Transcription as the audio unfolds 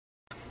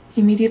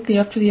Immediately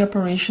after the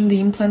operation, the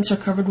implants are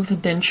covered with a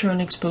denture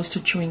and exposed to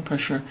chewing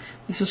pressure.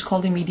 This is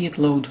called immediate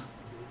load.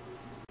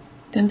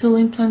 Dental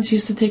implants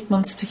used to take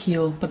months to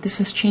heal, but this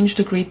has changed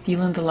a great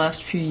deal in the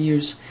last few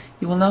years.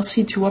 You will now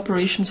see two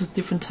operations with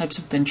different types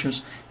of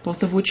dentures,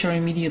 both of which are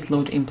immediate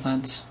load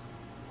implants.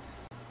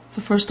 The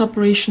first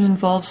operation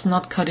involves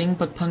not cutting,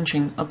 but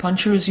punching. A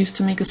puncher is used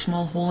to make a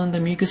small hole in the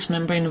mucous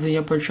membrane of the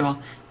upper jaw,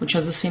 which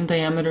has the same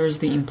diameter as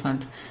the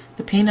implant.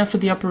 The pain after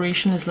the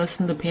operation is less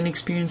than the pain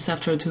experienced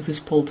after a tooth is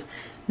pulled.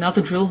 Now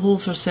the drill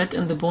holes are set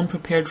and the bone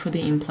prepared for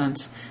the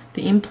implants.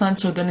 The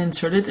implants are then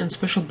inserted and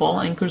special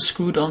ball anchors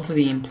screwed onto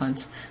the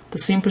implants. The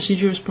same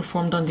procedure is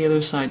performed on the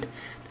other side.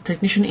 The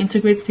technician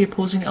integrates the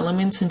opposing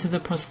elements into the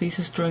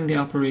prosthesis during the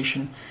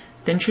operation.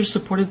 Dentures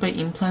supported by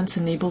implants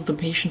enable the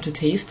patient to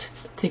taste,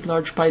 take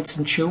large bites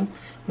and chew,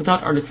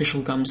 without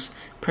artificial gums,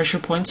 pressure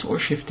points, or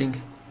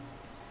shifting.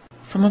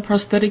 From a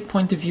prosthetic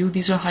point of view,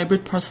 these are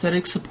hybrid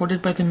prosthetics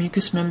supported by the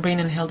mucous membrane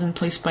and held in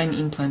place by an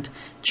implant.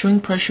 Chewing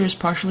pressure is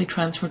partially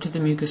transferred to the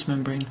mucous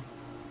membrane.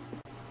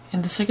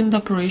 In the second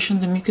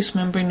operation, the mucous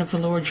membrane of the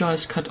lower jaw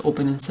is cut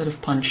open instead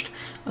of punched.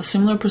 A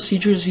similar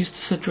procedure is used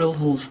to set drill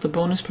holes. The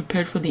bone is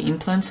prepared for the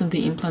implants and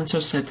the implants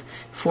are set,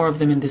 4 of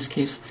them in this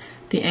case.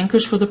 The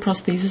anchors for the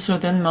prosthesis are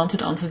then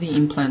mounted onto the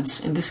implants,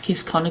 in this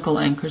case conical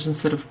anchors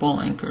instead of ball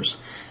anchors.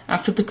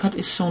 After the cut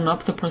is sewn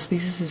up, the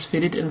prosthesis is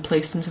fitted and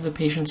placed into the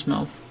patient's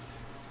mouth.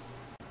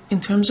 In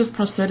terms of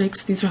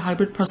prosthetics, these are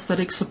hybrid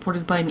prosthetics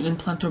supported by an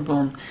implant or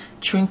bone.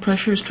 Chewing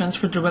pressure is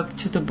transferred directly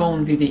to the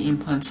bone via the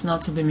implants,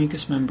 not to the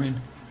mucous membrane.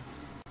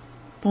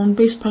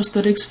 Bone-based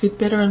prosthetics fit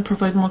better and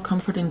provide more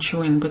comfort in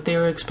chewing, but they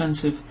are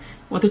expensive.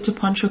 Whether to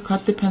punch or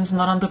cut depends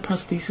not on the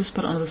prosthesis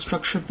but on the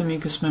structure of the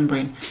mucous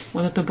membrane,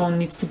 whether the bone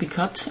needs to be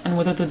cut, and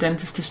whether the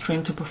dentist is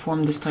trained to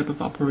perform this type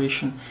of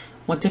operation.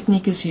 What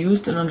technique is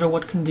used and under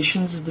what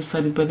conditions is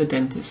decided by the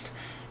dentist.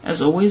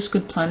 As always,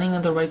 good planning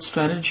and the right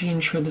strategy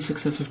ensure the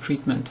success of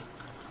treatment.